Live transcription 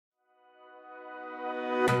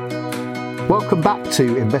Welcome back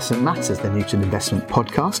to Investment Matters, the Newton Investment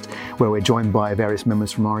Podcast, where we're joined by various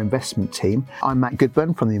members from our investment team. I'm Matt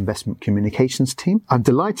Goodburn from the Investment Communications team. I'm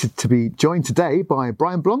delighted to be joined today by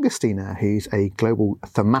Brian Blongastainer, who's a global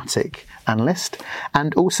thematic analyst,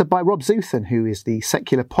 and also by Rob Zeuthen, who is the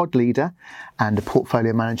secular pod leader and a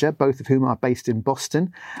portfolio manager, both of whom are based in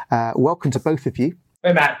Boston. Welcome to both of you.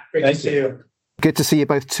 Hey, Matt. Great to see you. Good to see you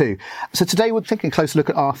both too. So today we're taking a close look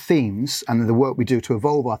at our themes and the work we do to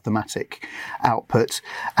evolve our thematic output.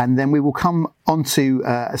 And then we will come onto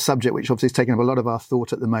a subject which obviously is taking up a lot of our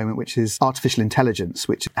thought at the moment, which is artificial intelligence,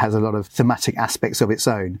 which has a lot of thematic aspects of its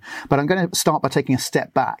own. But I'm going to start by taking a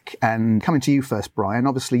step back and coming to you first, Brian.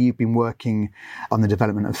 Obviously, you've been working on the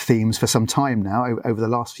development of themes for some time now, over the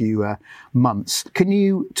last few months. Can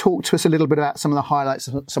you talk to us a little bit about some of the highlights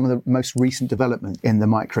of some of the most recent development in the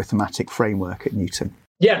micro-thematic framework at Newton?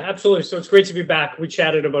 Yeah, absolutely. So it's great to be back. We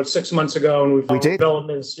chatted about 6 months ago and we did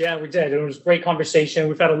developments. Yeah, we did. It was a great conversation.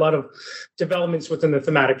 We've had a lot of developments within the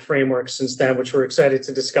thematic framework since then, which we're excited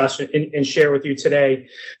to discuss and share with you today.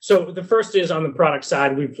 So the first is on the product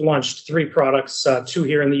side. We've launched 3 products, 2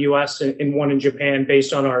 here in the US and 1 in Japan,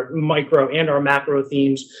 based on our micro and our macro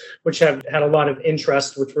themes, which have had a lot of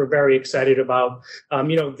interest, which we're very excited about.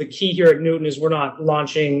 The key here at Newton is we're not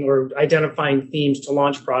launching or identifying themes to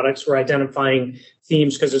launch products. We're identifying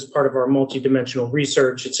themes because it's part of our multidimensional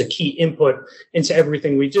research. It's a key input into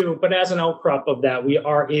everything we do. But as an outcrop of that, we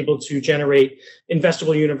are able to generate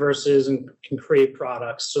investable universes and can create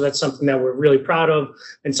products. So that's something that we're really proud of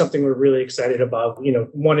and something we're really excited about,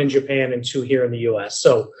 1 in Japan and 2 here in the US.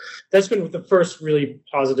 So that's been the first really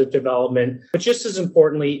positive development. But just as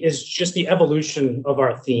importantly is just the evolution of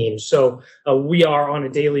our themes. So we are on a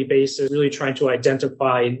daily basis really trying to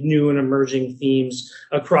identify new and emerging themes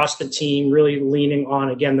across the team, really leaning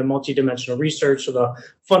on, again, the multidimensional research, so the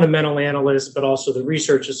fundamental analysts, but also the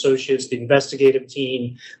research associates, the investigative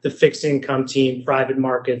team, the fixed income team, private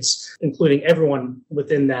markets, including everyone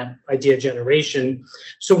within that idea generation.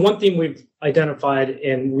 So one thing we've identified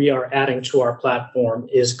and we are adding to our platform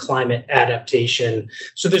is climate adaptation.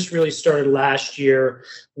 So this really started last year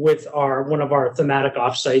with one of our thematic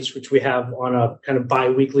offsites, which we have on a kind of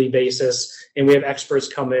bi-weekly basis. And we have experts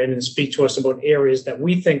come in and speak to us about areas that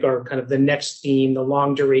we think are kind of the next theme, the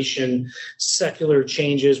long duration secular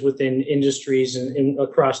changes within industries and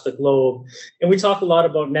across the globe. And we talk a lot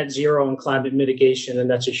about net zero and climate mitigation, and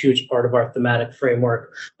that's a huge part of our thematic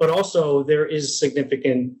framework. But also there is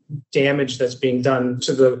significant damage that's being done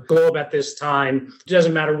to the globe at this time. It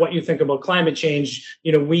doesn't matter what you think about climate change.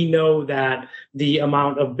 We know that the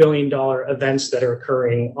amount of billion-dollar events that are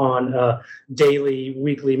occurring on a daily,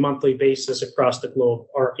 weekly, monthly basis across the globe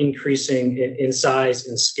are increasing in size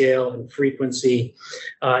and scale and frequency.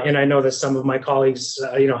 And I know that some of my colleagues,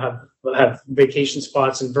 have vacation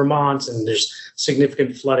spots in Vermont, and there's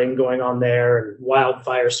significant flooding going on there and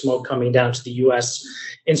wildfire smoke coming down to the US.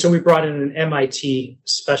 And so we brought in an MIT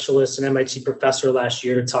specialist, an MIT professor last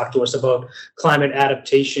year to talk to us about climate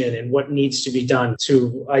adaptation and what needs to be done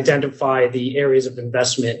to identify the areas of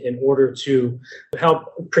investment in order to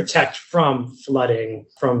help protect from flooding,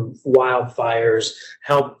 from wildfires,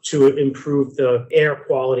 help to improve the air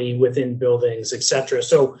quality within buildings, et cetera.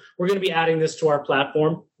 So we're going to be adding this to our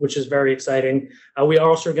platform, which is very exciting. We are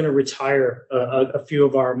also going to retire a few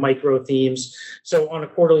of our micro themes. So on a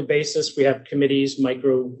quarterly basis, we have committees,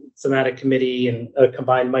 micro thematic committee and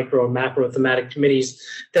combined micro and macro thematic committees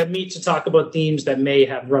that meet to talk about themes that may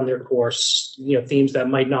have run their course, themes that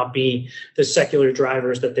might not be the secular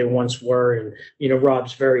drivers that they once were. And,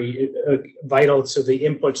 Rob's very vital to the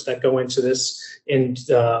inputs that go into this. And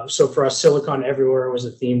so for us, Silicon Everywhere was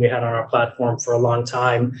a theme we had on our platform for a long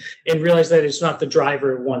time, and realized that it's not the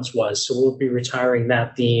driver it once was. So we'll be retiring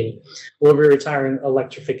that theme. We'll be retiring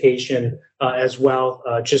electrification as well,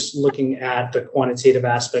 just looking at the quantitative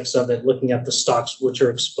aspects of it, looking at the stocks which are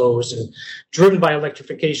exposed and driven by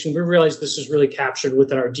electrification. We realize this is really captured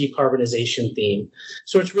within our decarbonization theme.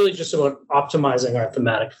 So it's really just about optimizing our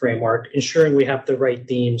thematic framework, ensuring we have the right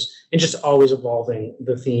themes, and just always evolving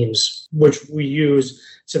the themes, which we use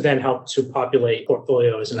to then help to populate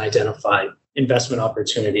portfolios and identify investment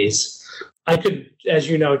opportunities. I could, as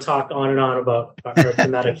you know, talk on and on about our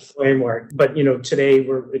thematic framework, but today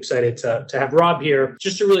we're excited to have Rob here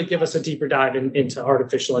just to really give us a deeper dive into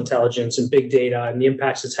artificial intelligence and big data and the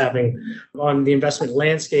impacts it's having on the investment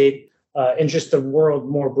landscape and just the world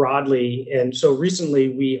more broadly. And so recently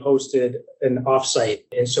we hosted an offsite,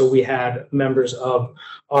 and so we had members of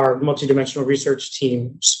our multidimensional research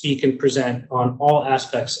team speak and present on all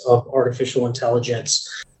aspects of artificial intelligence.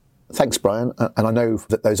 Thanks, Brian. And I know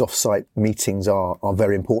that those off-site meetings are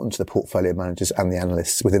very important to the portfolio managers and the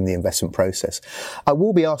analysts within the investment process. I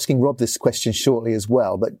will be asking Rob this question shortly as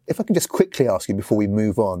well, but if I can just quickly ask you before we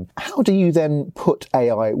move on, how do you then put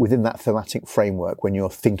AI within that thematic framework when you're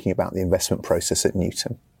thinking about the investment process at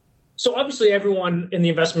Newton? So obviously everyone in the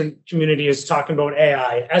investment community is talking about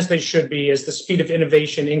AI, as they should be, as the speed of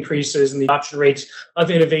innovation increases and the adoption rates of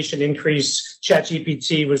innovation increase.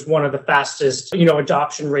 ChatGPT was one of the fastest,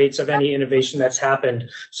 adoption rates of any innovation that's happened.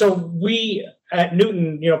 So we at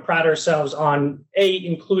Newton, pride ourselves on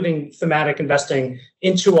including thematic investing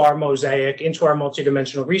into our mosaic, into our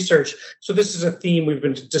multidimensional research. So this is a theme we've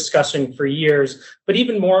been discussing for years. But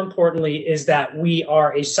even more importantly is that we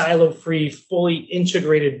are a silo-free, fully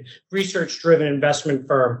integrated, research-driven investment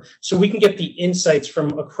firm. So we can get the insights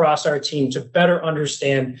from across our team to better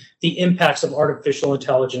understand the impacts of artificial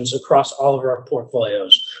intelligence across all of our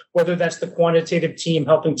portfolios, whether that's the quantitative team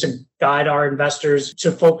helping to guide our investors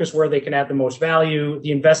to focus where they can add the most value,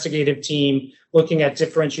 the investigative team looking at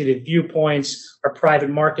differentiated viewpoints, our private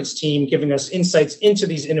markets team giving us insights into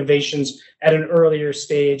these innovations at an earlier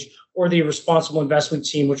stage, or the responsible investment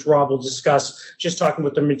team, which Rob will discuss, just talking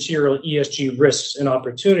about the material ESG risks and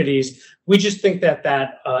opportunities. We just think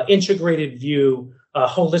that integrated view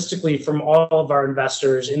holistically from all of our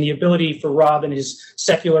investors, and the ability for Rob and his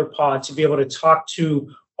secular pod to be able to talk to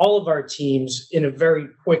all of our teams in a very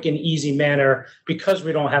quick and easy manner, because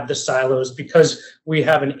we don't have the silos, because we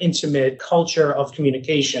have an intimate culture of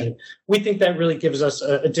communication. We think that really gives us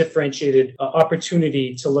a differentiated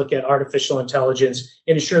opportunity to look at artificial intelligence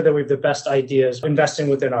and ensure that we have the best ideas investing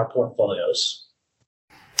within our portfolios.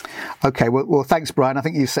 Okay, well, thanks, Brian. I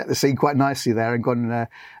think you set the scene quite nicely there and gone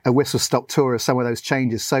a whistle-stop tour of some of those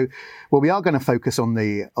changes. So, we are going to focus on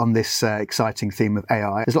this exciting theme of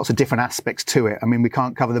AI. There's lots of different aspects to it. I mean, we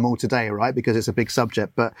can't cover them all today, right? Because it's a big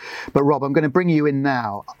subject. But Rob, I'm going to bring you in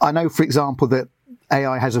now. I know, for example, that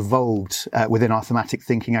AI has evolved within our thematic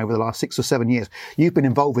thinking over the last 6 or 7 years. You've been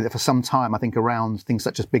involved with it for some time, I think, around things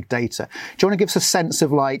such as big data. Do you want to give us a sense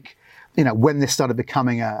of when this started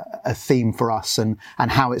becoming a theme for us and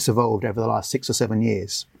how it's evolved over the last 6 or 7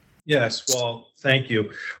 years? Yes, well, thank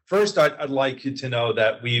you. First, I'd like you to know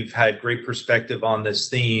that we've had great perspective on this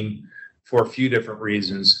theme for a few different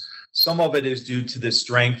reasons. Some of it is due to the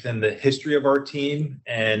strength and the history of our team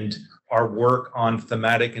and our work on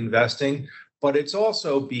thematic investing, but it's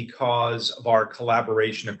also because of our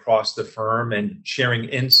collaboration across the firm and sharing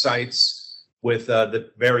insights with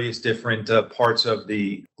the various different parts of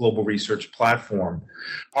the global research platform.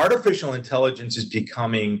 Artificial intelligence is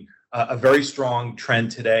becoming a very strong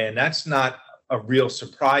trend today, and that's not a real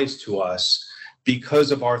surprise to us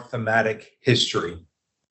because of our thematic history.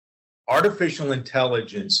 Artificial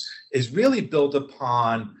intelligence is really built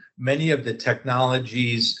upon many of the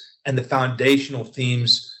technologies and the foundational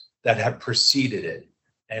themes that have preceded it.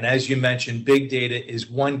 And as you mentioned, big data is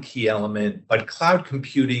one key element, but cloud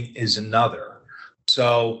computing is another.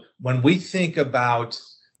 So when we think about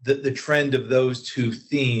the trend of those two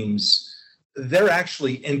themes, they're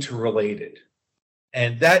actually interrelated.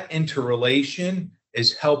 And that interrelation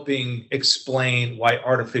is helping explain why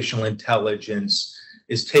artificial intelligence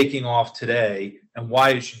is taking off today and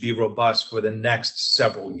why it should be robust for the next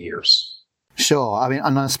several years. Sure. I mean,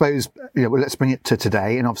 and I suppose, let's bring it to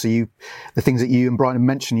today. And obviously, the things that you and Brian have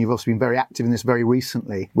mentioned, you've also been very active in this very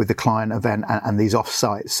recently with the client event and these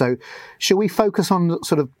offsites. So should we focus on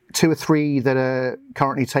sort of 2 or 3 that are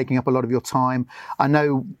currently taking up a lot of your time? I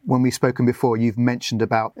know when we've spoken before, you've mentioned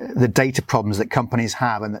about the data problems that companies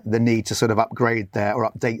have and the need to sort of upgrade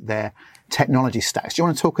or update their technology stacks. Do you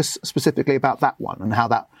want to talk us specifically about that one and how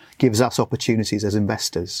that gives us opportunities as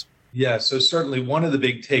investors? Yeah, so certainly one of the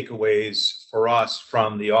big takeaways for us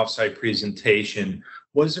from the offsite presentation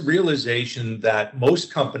was the realization that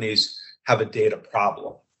most companies have a data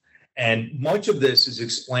problem. And much of this is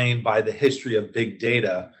explained by the history of big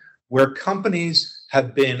data, where companies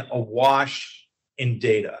have been awash in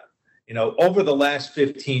data. Over the last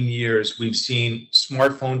 15 years, we've seen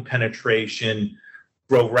smartphone penetration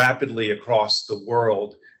grow rapidly across the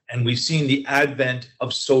world, and we've seen the advent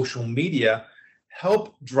of social media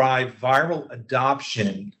help drive viral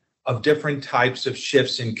adoption of different types of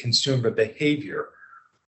shifts in consumer behavior.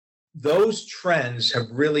 Those trends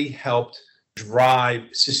have really helped drive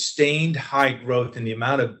sustained high growth in the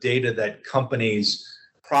amount of data that companies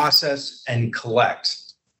process and collect.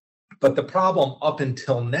 But the problem up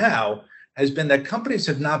until now has been that companies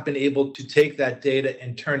have not been able to take that data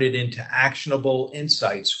and turn it into actionable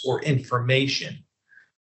insights or information.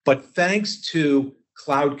 But thanks to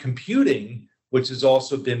cloud computing, which has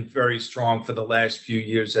also been very strong for the last few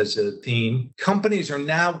years as a theme. Companies are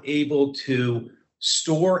now able to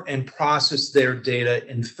store and process their data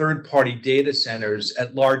in third-party data centers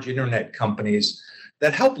at large internet companies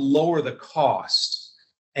that help lower the cost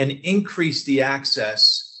and increase the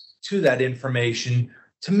access to that information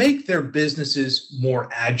to make their businesses more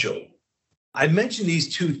agile. I mention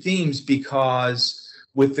these two themes because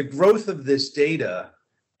with the growth of this data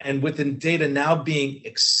and with the data now being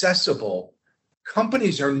accessible,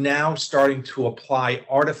 companies are now starting to apply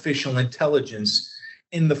artificial intelligence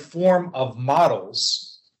in the form of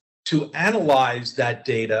models to analyze that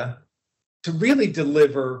data to really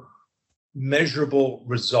deliver measurable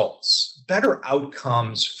results, better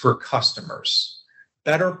outcomes for customers,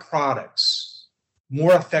 better products,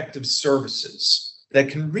 more effective services that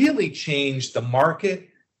can really change the market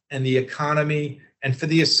and the economy and for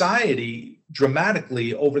the society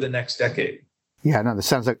dramatically over the next decade. Yeah, no, this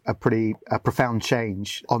sounds like a pretty profound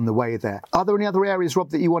change on the way there. Are there any other areas, Rob,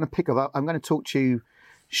 that you want to pick up? I'm going to talk to you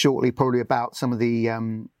shortly probably about some of the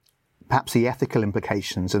perhaps the ethical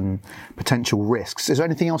implications and potential risks. Is there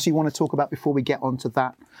anything else you want to talk about before we get onto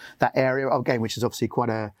that area, again, which is obviously quite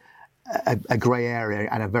a grey area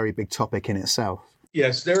and a very big topic in itself?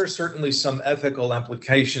 Yes, there are certainly some ethical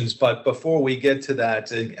implications, but before we get to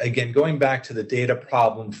that, again, going back to the data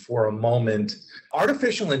problem for a moment,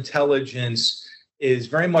 artificial intelligence is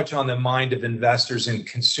very much on the mind of investors and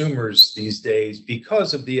consumers these days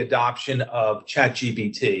because of the adoption of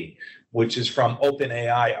ChatGPT, which is from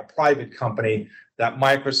OpenAI, a private company that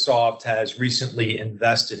Microsoft has recently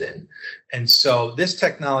invested in. And so this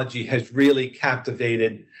technology has really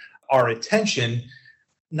captivated our attention,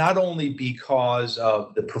 not only because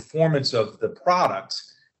of the performance of the product,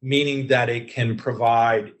 meaning that it can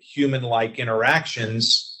provide human-like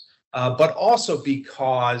interactions, but also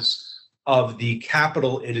because of the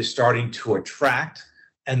capital it is starting to attract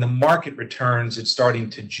and the market returns it's starting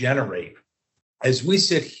to generate. As we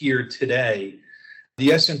sit here today,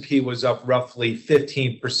 the S&P was up roughly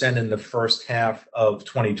 15% in the first half of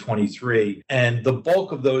 2023, and the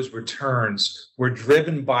bulk of those returns were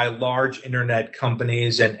driven by large internet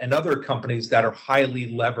companies and other companies that are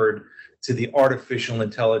highly levered to the artificial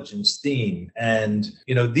intelligence theme. And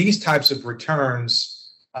these types of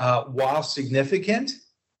returns, while significant,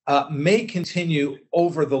 may continue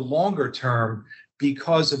over the longer term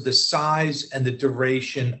because of the size and the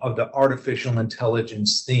duration of the artificial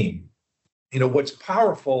intelligence theme. What's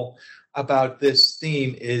powerful about this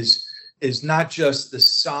theme is not just the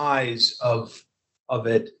size of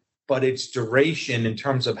it, but its duration in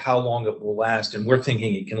terms of how long it will last. And we're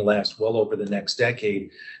thinking it can last well over the next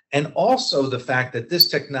decade. And also the fact that this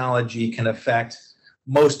technology can affect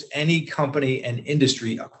most any company and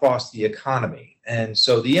industry across the economy. And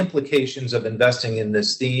so the implications of investing in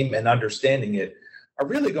this theme and understanding it are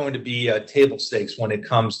really going to be table stakes when it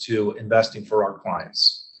comes to investing for our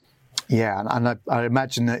clients. Yeah, and I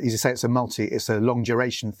imagine that, as you say, it's a long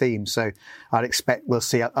duration theme. So I'd expect we'll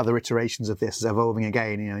see other iterations of this evolving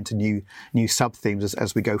again, into new sub themes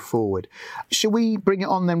as we go forward. Should we bring it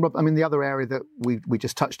on then, Rob? I mean, the other area that we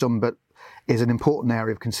just touched on, but is an important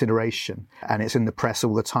area of consideration, and it's in the press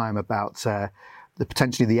all the time about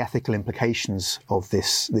potentially the ethical implications of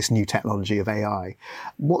this new technology of AI.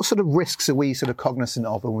 What sort of risks are we sort of cognizant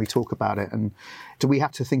of when we talk about it? And do we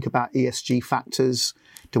have to think about ESG factors?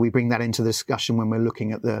 Do we bring that into the discussion when we're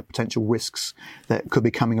looking at the potential risks that could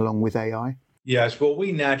be coming along with AI? Yes, well,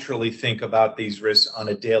 we naturally think about these risks on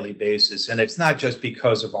a daily basis, and it's not just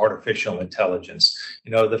because of artificial intelligence.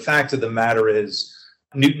 The fact of the matter is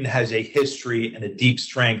Newton has a history and a deep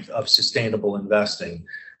strength of sustainable investing.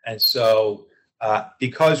 And so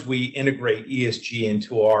because we integrate ESG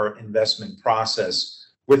into our investment process,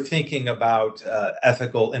 we're thinking about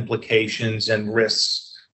ethical implications and risks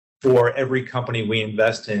for every company we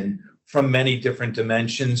invest in from many different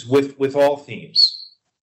dimensions with all themes.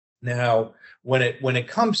 Now, when it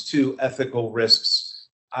comes to ethical risks,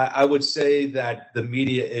 I would say that the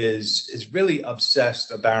media is really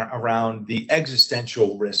obsessed around the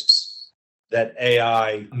existential risks that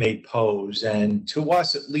AI may pose. And to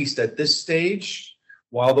us, at least at this stage,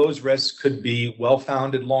 while those risks could be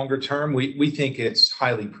well-founded longer term, we think it's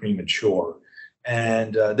highly premature.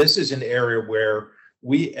 And this is an area where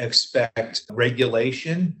we expect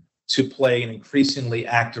regulation to play an increasingly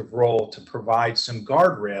active role to provide some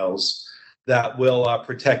guardrails that will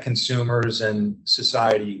protect consumers and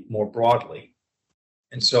society more broadly.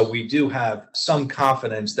 And so we do have some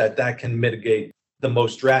confidence that can mitigate the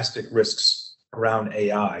most drastic risks around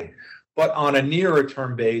AI. But on a nearer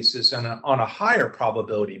term basis and on a higher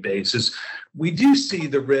probability basis, we do see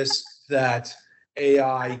the risk that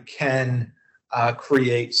AI can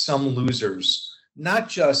create some losers, not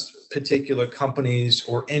just particular companies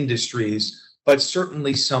or industries, but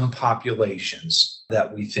certainly some populations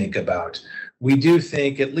that we think about. We do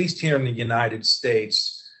think, at least here in the United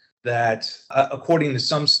States, that according to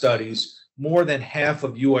some studies, more than half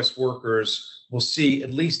of U.S. workers will see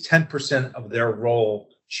at least 10% of their role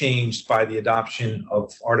changed by the adoption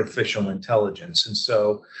of artificial intelligence. And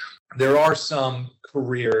so there are some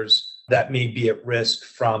careers that may be at risk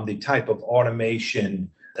from the type of automation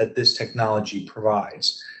that this technology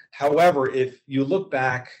provides. However, if you look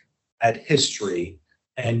back at history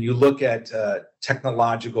and you look at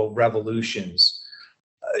technological revolutions,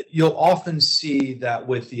 you'll often see that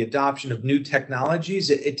with the adoption of new technologies,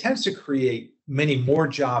 it tends to create many more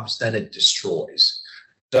jobs than it destroys.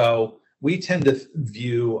 So we tend to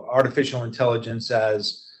view artificial intelligence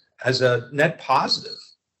as a net positive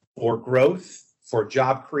for growth, for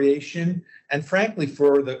job creation, and frankly,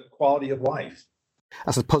 for the quality of life.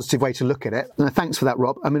 That's a positive way to look at it. And thanks for that,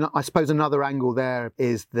 Rob. I mean, I suppose another angle there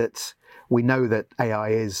is that we know that AI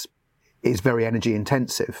is very energy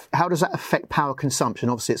intensive. How does that affect power consumption?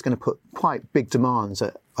 Obviously, it's going to put quite big demands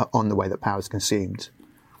on the way that power is consumed.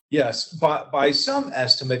 Yes, by some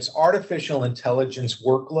estimates, artificial intelligence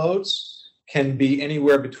workloads can be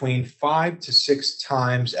anywhere between 5 to 6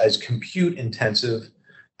 times as compute intensive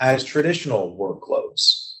as traditional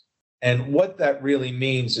workloads. And what that really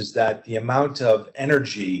means is that the amount of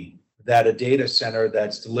energy that a data center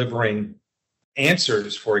that's delivering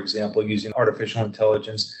answers, for example, using artificial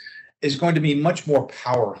intelligence, is going to be much more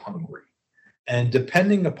power hungry. And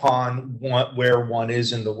depending upon where one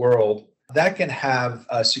is in the world, that can have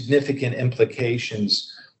significant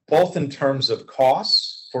implications, both in terms of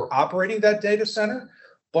costs for operating that data center,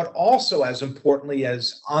 but also as importantly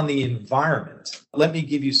as on the environment. Let me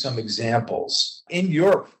give you some examples. In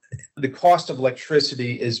Europe, the cost of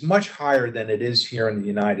electricity is much higher than it is here in the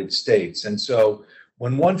United States. And so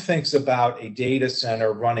when one thinks about a data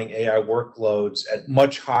center running AI workloads at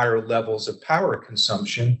much higher levels of power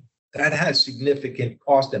consumption, that has significant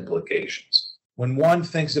cost implications. When one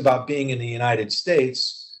thinks about being in the United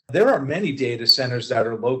States, there are many data centers that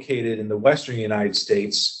are located in the Western United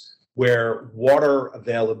States where water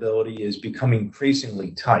availability is becoming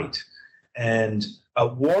increasingly tight. And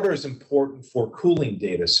water is important for cooling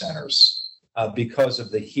data centers because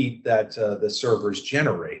of the heat that the servers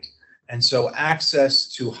generate. And so access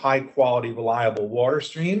to high quality, reliable water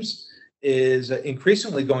streams is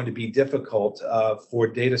increasingly going to be difficult for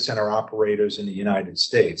data center operators in the United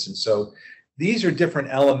States. And so these are different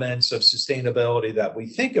elements of sustainability that we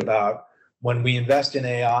think about when we invest in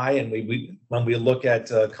AI and when we look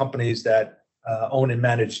at companies that own and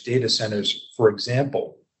manage data centers, for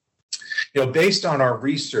example. Based on our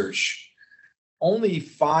research, only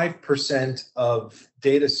 5% of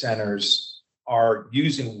data centers are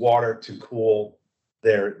using water to cool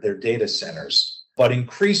their data centers. But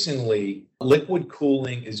increasingly, liquid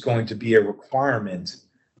cooling is going to be a requirement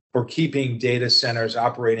for keeping data centers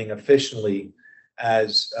operating efficiently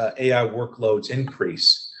as AI workloads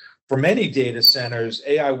increase. For many data centers,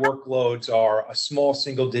 AI workloads are a small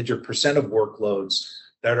single-digit % of workloads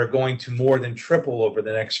that are going to more than triple over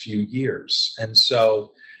the next few years. And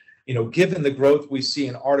so, given the growth we see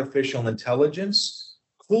in artificial intelligence,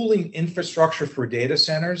 cooling infrastructure for data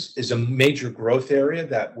centers is a major growth area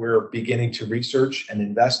that we're beginning to research and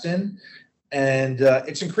invest in. And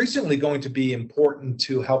it's increasingly going to be important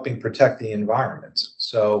to helping protect the environment.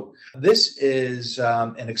 So this is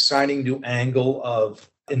an exciting new angle of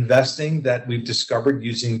investing that we've discovered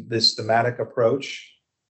using this thematic approach.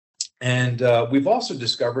 And we've also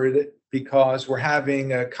discovered it because we're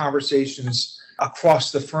having conversations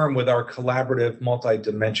across the firm with our collaborative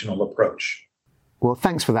multidimensional approach. Well,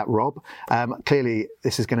 thanks for that, Rob. Clearly,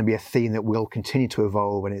 this is going to be a theme that will continue to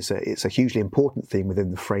evolve, and it's a hugely important theme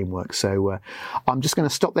within the framework. So I'm just going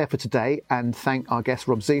to stop there for today and thank our guests,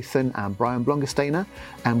 Rob Zeuthen and Brian Blongastainer,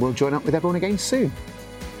 and we'll join up with everyone again soon.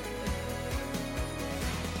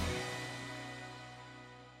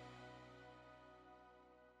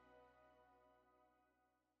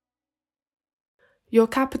 Your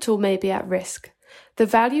capital may be at risk. The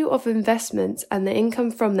value of investments and the income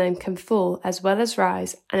from them can fall as well as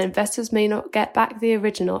rise, and investors may not get back the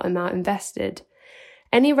original amount invested.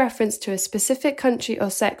 Any reference to a specific country or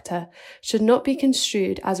sector should not be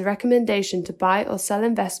construed as a recommendation to buy or sell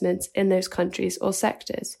investments in those countries or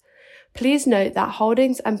sectors. Please note that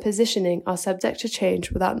holdings and positioning are subject to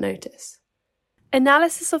change without notice.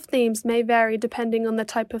 Analysis of themes may vary depending on the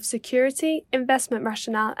type of security, investment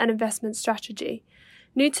rationale, and investment strategy.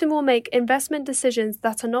 Newton will make investment decisions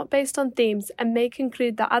that are not based on themes and may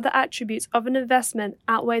conclude that other attributes of an investment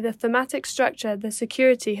outweigh the thematic structure the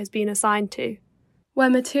security has been assigned to. Where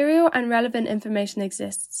material and relevant information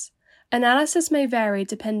exists, analysis may vary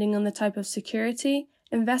depending on the type of security,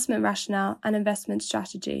 investment rationale, and investment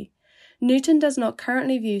strategy. Newton does not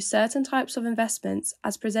currently view certain types of investments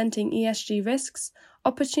as presenting ESG risks,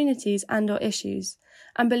 opportunities, and/or issues,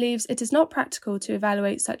 and believes it is not practical to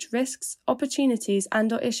evaluate such risks, opportunities,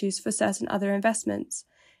 and/or issues for certain other investments.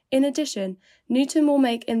 In addition, Newton will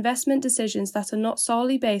make investment decisions that are not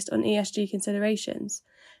solely based on ESG considerations.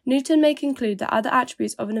 Newton may conclude that other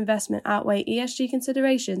attributes of an investment outweigh ESG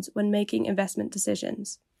considerations when making investment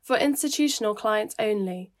decisions. For institutional clients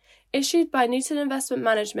only. Issued by Newton Investment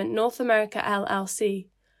Management North America LLC.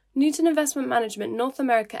 Newton Investment Management North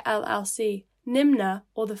America LLC, NIMNA,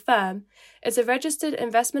 or the firm, is a registered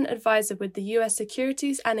investment advisor with the U.S.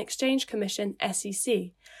 Securities and Exchange Commission,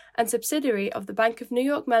 SEC, and subsidiary of the Bank of New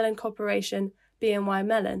York Mellon Corporation, BNY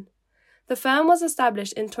Mellon. The firm was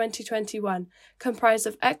established in 2021, comprised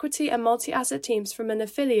of equity and multi-asset teams from an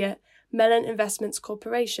affiliate, Mellon Investments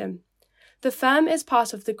Corporation. The firm is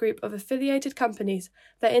part of the group of affiliated companies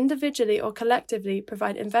that individually or collectively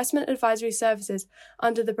provide investment advisory services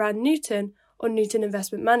under the brand Newton or Newton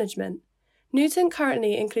Investment Management. Newton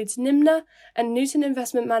currently includes NIMNA and Newton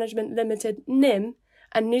Investment Management Limited (NIM)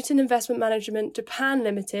 and Newton Investment Management Japan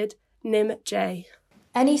Limited (NIM-J).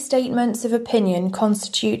 Any statements of opinion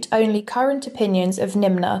constitute only current opinions of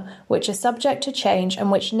NIMNA, which are subject to change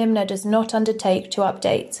and which NIMNA does not undertake to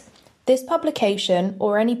update. This publication,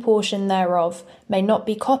 or any portion thereof, may not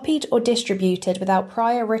be copied or distributed without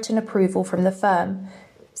prior written approval from the firm.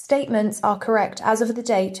 Statements are correct as of the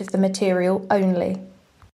date of the material only.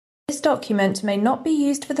 This document may not be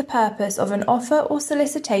used for the purpose of an offer or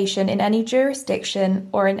solicitation in any jurisdiction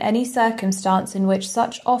or in any circumstance in which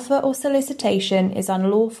such offer or solicitation is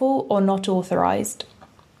unlawful or not authorized.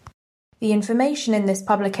 The information in this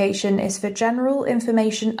publication is for general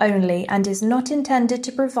information only and is not intended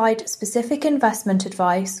to provide specific investment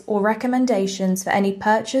advice or recommendations for any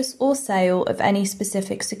purchase or sale of any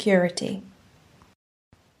specific security.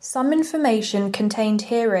 Some information contained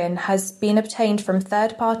herein has been obtained from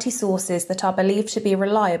third-party sources that are believed to be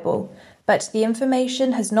reliable, but the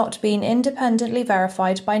information has not been independently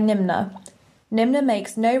verified by NIMNA. NIMNA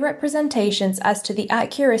makes no representations as to the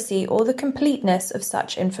accuracy or the completeness of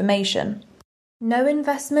such information. No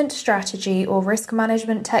investment strategy or risk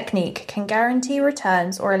management technique can guarantee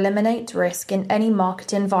returns or eliminate risk in any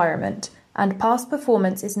market environment, and past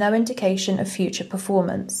performance is no indication of future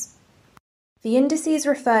performance. The indices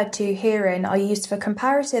referred to herein are used for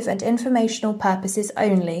comparative and informational purposes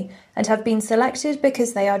only, and have been selected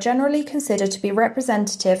because they are generally considered to be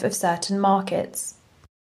representative of certain markets.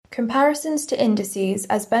 Comparisons to indices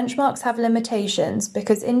as benchmarks have limitations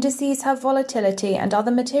because indices have volatility and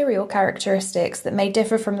other material characteristics that may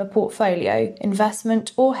differ from the portfolio,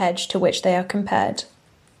 investment, or hedge to which they are compared.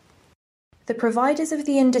 The providers of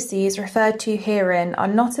the indices referred to herein are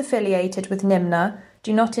not affiliated with NIMNA,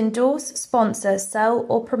 do not endorse, sponsor, sell,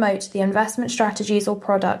 or promote the investment strategies or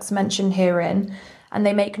products mentioned herein, and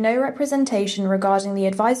they make no representation regarding the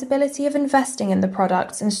advisability of investing in the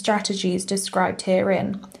products and strategies described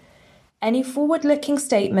herein. Any forward-looking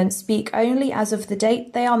statements speak only as of the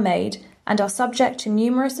date they are made and are subject to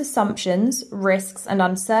numerous assumptions, risks, and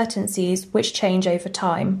uncertainties which change over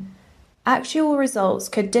time. Actual results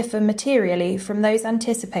could differ materially from those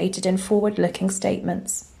anticipated in forward-looking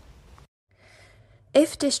statements.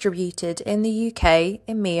 If distributed in the UK,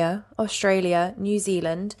 EMEA, Australia, New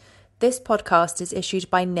Zealand, this podcast is issued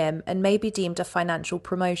by NIM and may be deemed a financial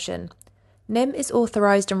promotion. NIM is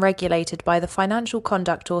authorised and regulated by the Financial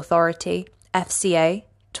Conduct Authority, FCA,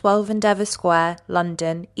 12 Endeavour Square,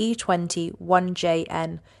 London, E20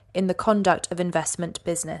 1JN, in the conduct of investment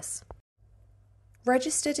business.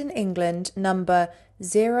 Registered in England, number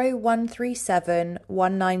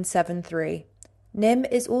 01371973. NIM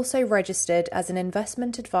is also registered as an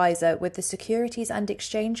investment advisor with the Securities and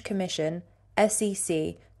Exchange Commission,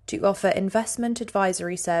 SEC, to offer investment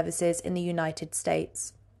advisory services in the United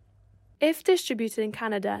States. If distributed in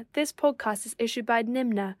Canada, this podcast is issued by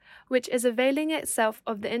NIMNA, which is availing itself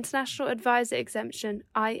of the International Advisor Exemption,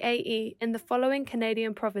 IAE, in the following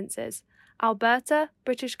Canadian provinces: Alberta,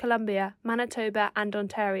 British Columbia, Manitoba, and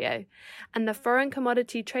Ontario, and the Foreign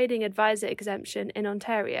Commodity Trading Advisor Exemption in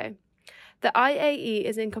Ontario. The IAE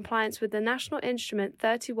is in compliance with the National Instrument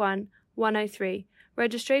 31-103,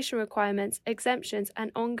 registration requirements, exemptions,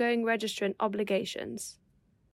 and ongoing registrant obligations.